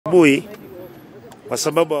Bui kwa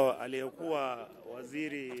sababu aliyekuwa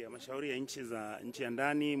waziri ya mashauri ya nchi ya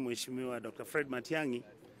ndani Mheshimiwa Dr. Fred Matiang'i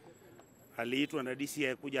aliitwa na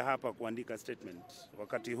DCI kuja hapa kuandika statement.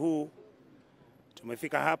 Wakati huu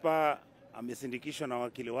tumefika hapa, amesindikishwa na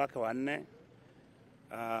wakili wake wanne.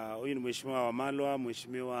 Huyu ni Mheshimiwa Wamalwa,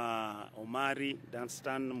 Mheshimiwa Omari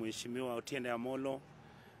Danstan, Mheshimiwa Otiende Amolo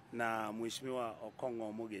na Mheshimiwa Okongo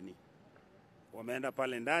Omogeni. Wameenda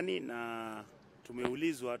pale ndani na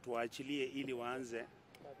tumeulizwa tuwaachilie ili waanze,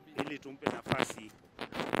 ili tumpe nafasi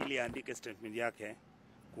ili aandike statement yake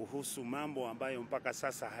kuhusu mambo ambayo mpaka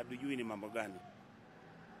sasa hatujui ni mambo gani.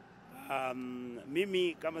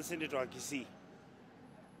 Mimi kama senator wa Kisii,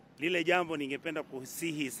 lile jambo ningependa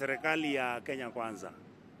kusihi serikali ya Kenya Kwanza.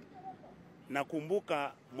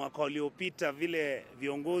 Nakumbuka mwaka uliopita vile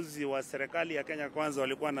viongozi wa serikali ya Kenya Kwanza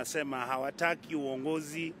walikuwa nasema hawataki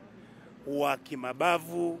uongozi wa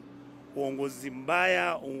kimabavu, uongozi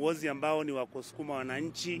mbaya, uongozi ambao ni wa kusukuma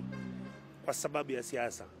wananchi kwa sababu ya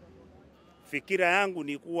siasa. Fikira yangu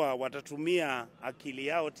ni kuwa watatumia akili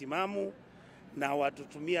yao timamu na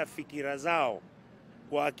watutumia fikira zao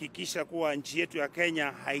kuhakikisha kuwa nchi yetu ya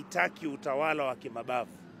Kenya haitaki utawala wa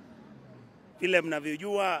kimabavu. Vile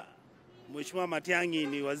mnavyojua, Mheshimiwa Matiang'i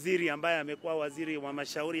ni waziri ambaye amekuwa waziri wa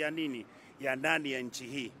mashauri ya ndani ya nchi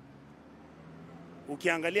hii.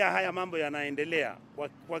 Ukiangalia haya mambo yanaendelea,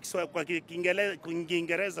 kwa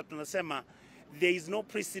Kiingereza tunasema there is no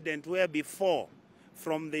precedent where before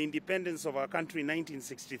from the independence of our country in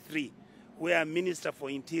 1963 where a minister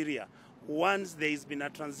for interior, once there has been a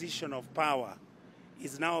transition of power,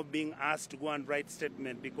 is now being asked to go and write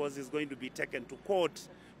statement because he's going to be taken to court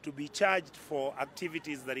to be charged for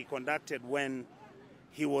activities that he conducted when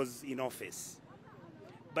he was in office.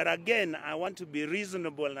 But again, I want to be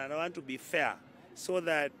reasonable and I want to be fair, so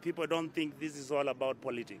that people don't think this is all about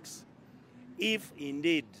politics. If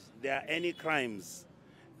indeed there are any crimes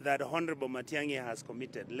that Honorable Matiang'i has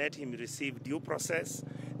committed, let him receive due process,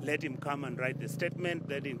 let him come and write the statement,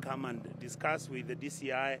 let him come and discuss with the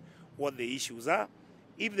DCI what the issues are.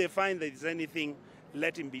 If they find there is anything,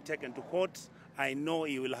 let him be taken to court. I know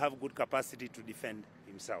he will have good capacity to defend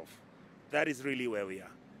himself. That is really where we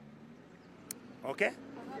are. Okay?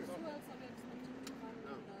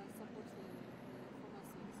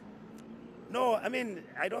 No, I mean,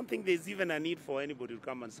 I don't think there's even a need for anybody to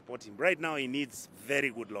come and support him. Right now, he needs very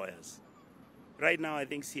good lawyers. Right now, I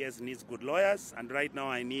think CS needs good lawyers, and right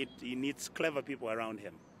now, he needs clever people around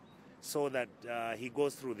him so that he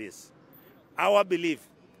goes through this. Our belief,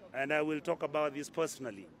 and I will talk about this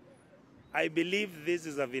personally, I believe this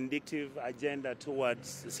is a vindictive agenda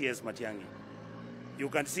towards CS Matiang'i. You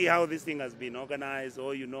can see how this thing has been organized,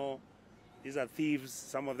 or you know, these are thieves.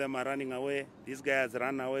 Some of them are running away. This guy has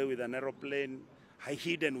run away with an aeroplane,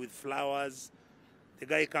 hidden with flowers. The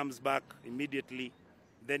guy comes back immediately.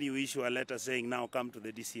 Then you issue a letter saying, now come to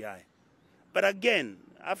the DCI. But again,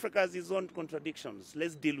 Africa has its own contradictions.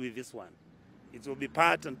 Let's deal with this one. It will be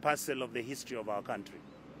part and parcel of the history of our country.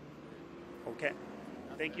 Okay?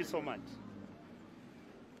 Thank you so much.